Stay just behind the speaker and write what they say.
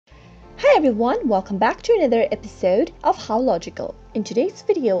Hi everyone, welcome back to another episode of How Logical. In today's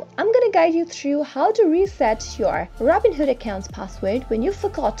video, I'm gonna guide you through how to reset your Robinhood account's password when you've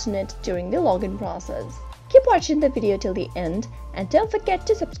forgotten it during the login process. Keep watching the video till the end and don't forget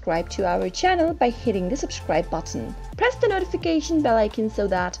to subscribe to our channel by hitting the subscribe button. Press the notification bell icon so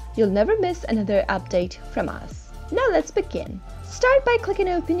that you'll never miss another update from us. Now let's begin. Start by clicking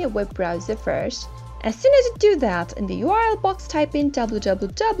open your web browser first. As soon as you do that, in the URL box type in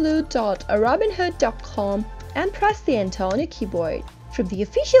www.robinhood.com and press the enter on your keyboard. From the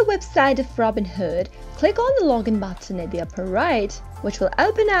official website of Robinhood, click on the login button at the upper right, which will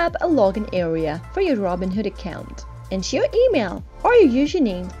open up a login area for your Robinhood account. Enter your email or your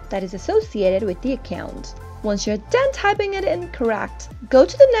username that is associated with the account. Once you're done typing it in correct, go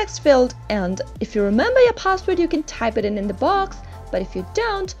to the next field, and if you remember your password, you can type it in the box. But if you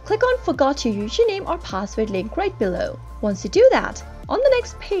don't, click on Forgot Your Username or Password link right below. Once you do that, on the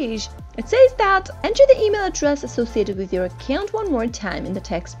next page, it says that enter the email address associated with your account one more time in the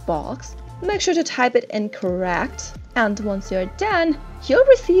text box. Make sure to type it in correct. And once you're done, you'll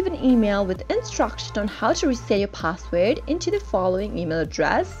receive an email with instruction on how to reset your password into the following email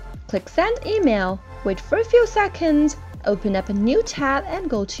address. Click Send Email, wait for a few seconds, open up a new tab and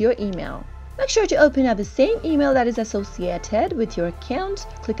go to your email. Make sure to open up the same email that is associated with your account.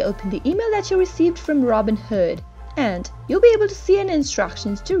 Click open the email that you received from Robinhood and you'll be able to see any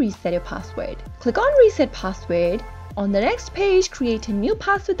instructions to reset your password. Click on Reset Password. On the next page, create a new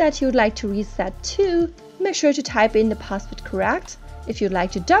password that you would like to reset to. Make sure to type in the password correct. If you'd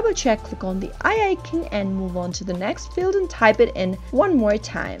like to double check, click on the I icon and move on to the next field and type it in one more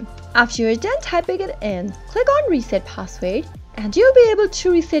time. After you're done typing it in, click on Reset Password. And you'll be able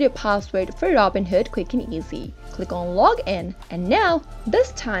to reset your password for Robinhood quick and easy. Click on Log In, and now,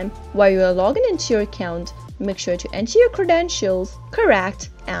 this time, while you are logging into your account, make sure to enter your credentials correct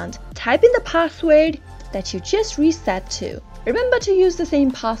and type in the password that you just reset to. Remember to use the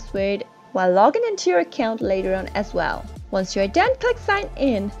same password while logging into your account later on as well. Once you're done, click Sign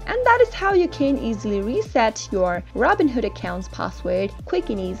In, and that is how you can easily reset your Robinhood account's password quick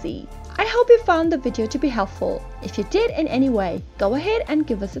and easy. I hope you found the video to be helpful. If you did in any way, go ahead and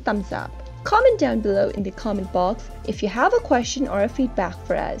give us a thumbs up. Comment down below in the comment box if you have a question or a feedback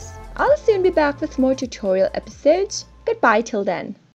for us. I'll soon be back with more tutorial episodes. Goodbye till then.